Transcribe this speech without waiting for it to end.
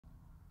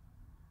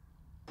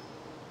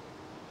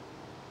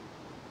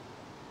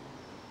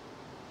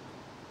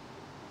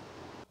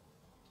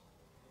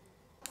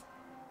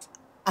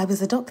I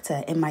was a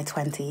doctor in my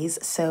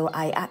 20s, so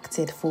I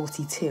acted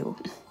 42.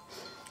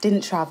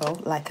 Didn't travel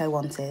like I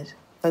wanted.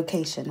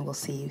 Vocation will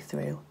see you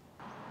through.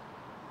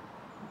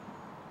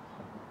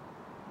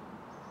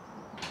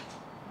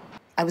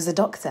 I was a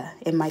doctor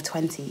in my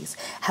 20s,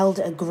 held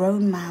a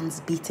grown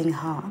man's beating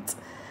heart,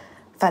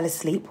 fell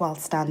asleep while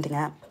standing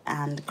up,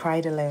 and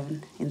cried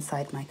alone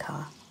inside my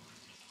car.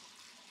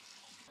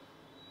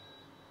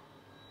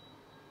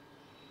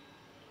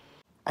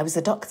 I was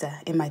a doctor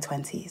in my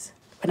 20s,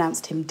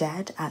 pronounced him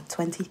dead at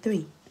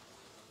 23.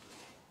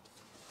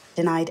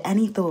 Denied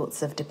any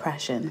thoughts of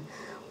depression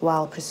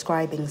while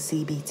prescribing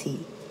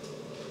CBT.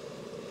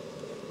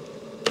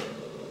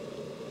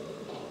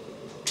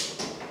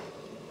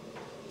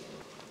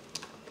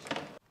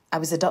 I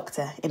was a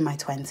doctor in my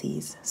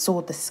 20s,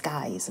 soared the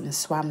skies and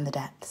swam the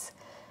depths.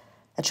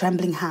 A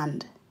trembling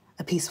hand,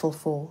 a peaceful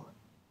fall,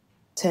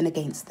 turn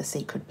against the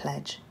sacred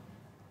pledge.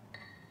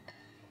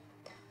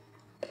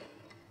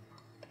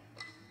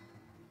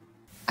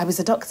 I was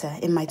a doctor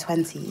in my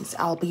 20s,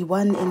 I'll be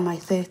one in my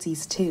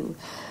 30s too.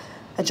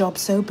 A job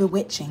so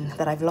bewitching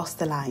that I've lost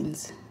the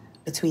lines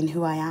between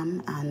who I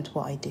am and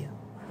what I do.